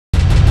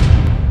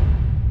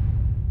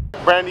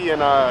Brandy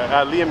and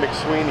Leah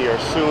McSweeney are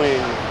suing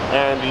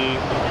Andy,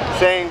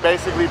 saying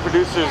basically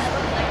producers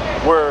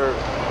were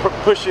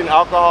pushing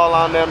alcohol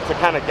on them to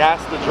kind of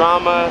gas the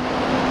drama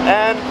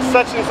and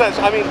such and such.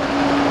 I mean,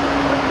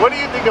 what do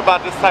you think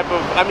about this type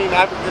of, I mean,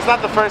 it's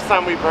not the first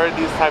time we've heard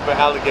these type of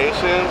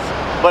allegations,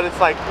 but it's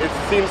like, it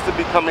seems to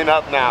be coming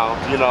up now,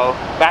 you know,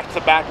 back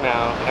to back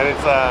now, and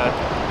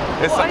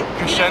it's like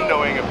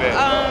crescendoing a bit.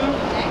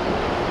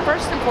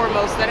 First and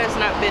foremost, that has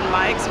not been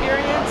my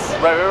experience.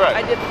 Right.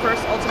 I did the first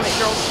Ultimate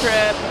Girls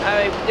Trip.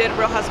 I did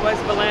Real Housewives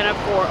of Atlanta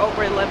for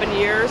over 11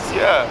 years.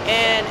 Yeah.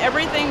 And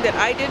everything that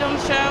I did on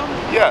the show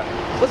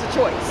was a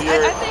choice.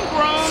 I think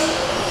grown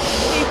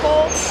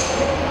people,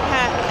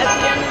 at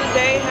the end of the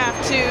day, have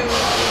to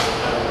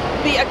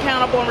be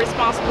accountable and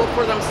responsible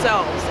for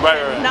themselves.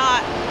 Right.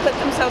 Not put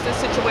themselves in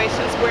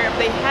situations where if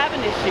they have an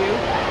issue,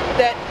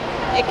 that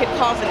it could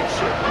cause an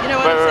issue. You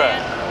know what I'm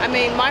saying? I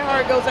mean, my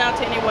heart goes out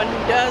to anyone who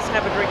does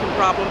have a drinking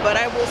problem, but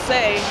I will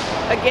say,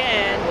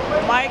 again,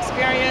 my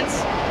experience,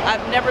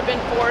 I've never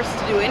been forced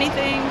to do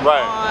anything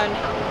on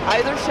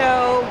either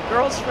show,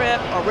 Girls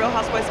Trip, or Real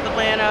Housewives of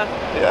Atlanta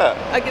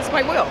against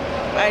my will.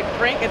 I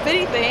drink, if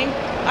anything,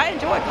 I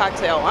enjoy a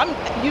cocktail. I'm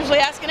usually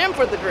asking him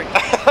for the drink.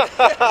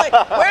 Like,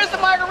 where's the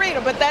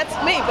margarita? But that's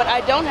me. But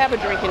I don't have a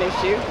drinking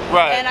issue.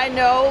 Right. And I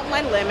know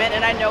my limit,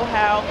 and I know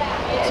how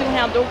to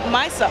handle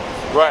myself.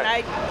 Right. And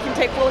I can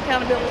take full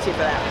accountability for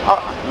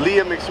that.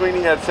 Leah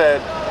McSweeney had said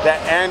that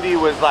Andy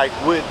was like,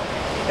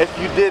 if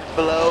you did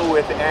blow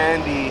with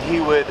Andy, he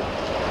would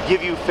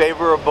give you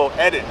favorable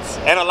edits.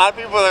 And a lot of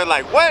people are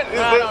like, what?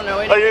 I don't know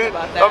anything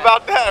about that.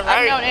 About that,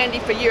 right? I've known Andy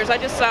for years. I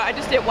just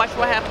did Watch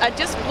What Happens. I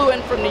just flew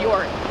in from New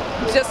York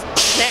just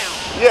now.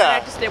 Yeah.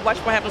 And I just did Watch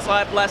What Happens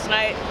Live last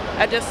night.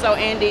 I just saw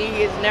Andy.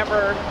 He's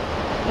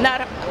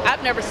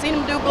I've never seen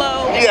him do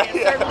blow, and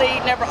certainly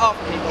never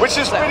offered me blow. Which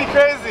is pretty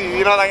crazy,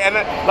 you know, like, I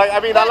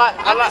mean,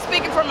 I'm just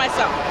speaking for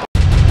myself.